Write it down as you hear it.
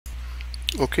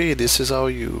Okay, this is how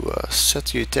you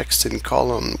set your text in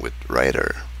column with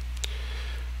Writer.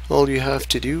 All you have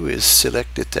to do is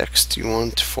select the text you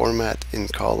want to format in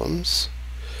columns.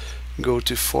 Go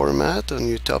to Format on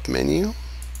your top menu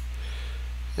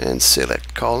and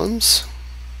select Columns.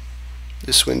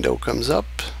 This window comes up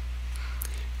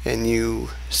and you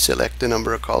select the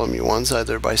number of column you want,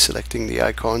 either by selecting the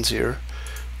icons here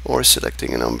or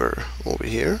selecting a number over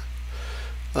here.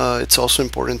 It's also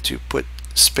important to put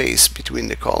space between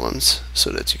the columns so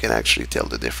that you can actually tell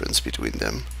the difference between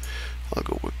them. I'll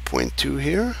go with 0.2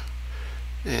 here,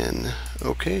 and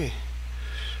okay,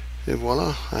 and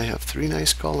voila, I have 3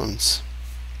 nice columns.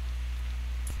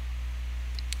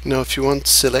 Now if you want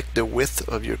to select the width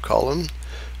of your column,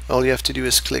 all you have to do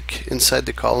is click inside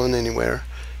the column anywhere,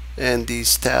 and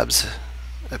these tabs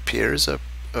appears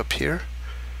up here.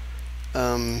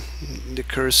 The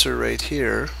cursor right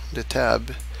here, the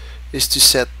tab, is to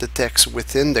set the text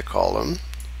within the column,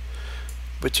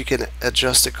 but you can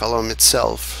adjust the column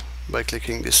itself by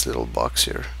clicking this little box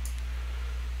here.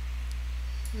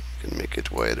 You can make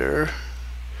it wider,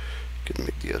 you can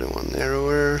make the other one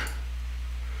narrower,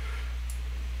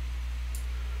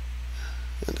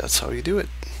 and that's how you do it.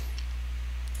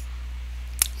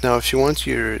 Now if you want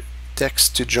your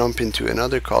text to jump into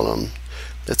another column,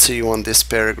 let's say you want this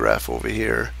paragraph over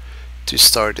here to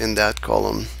start in that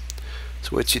column.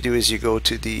 So what you do is you go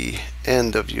to the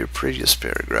end of your previous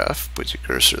paragraph, put your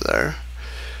cursor there,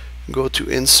 go to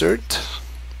Insert,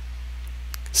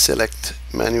 select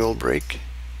Manual Break,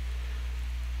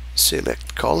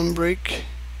 select Column Break,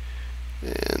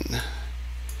 and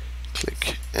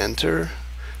click Enter,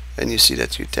 and you see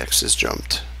that your text is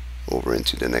jumped over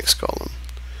into the next column.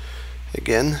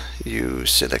 Again, you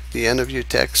select the end of your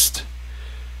text,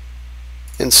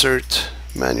 Insert,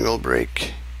 Manual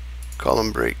Break,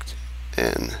 Column Break,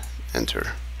 and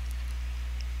Enter.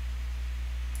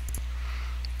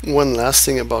 One last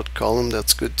thing about column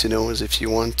that's good to know is if you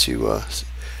want to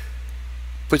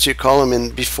put your column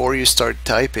in before you start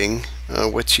typing,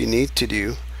 what you need to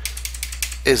do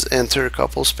is enter a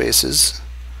couple spaces,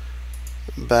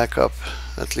 back up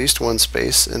at least one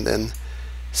space, and then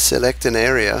select an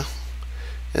area,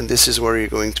 and this is where you're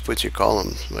going to put your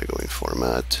column by going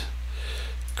Format,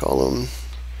 Column,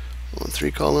 3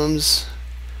 columns,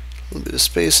 a little bit of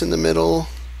space in the middle,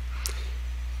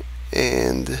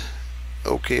 and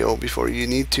okay. Before you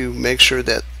need to make sure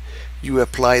that you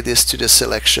apply this to the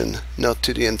selection, not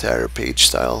to the entire page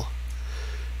style.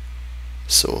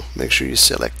 So make sure you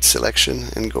select Selection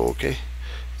and go OK.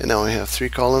 And now I have 3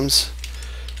 columns.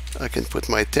 I can put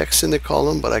my text in the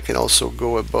column, but I can also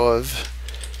go above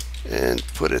and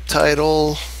put a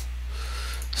title,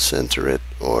 center it,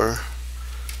 or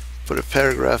put a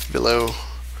paragraph below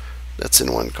that's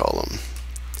in one column.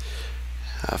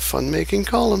 Have fun making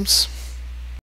columns.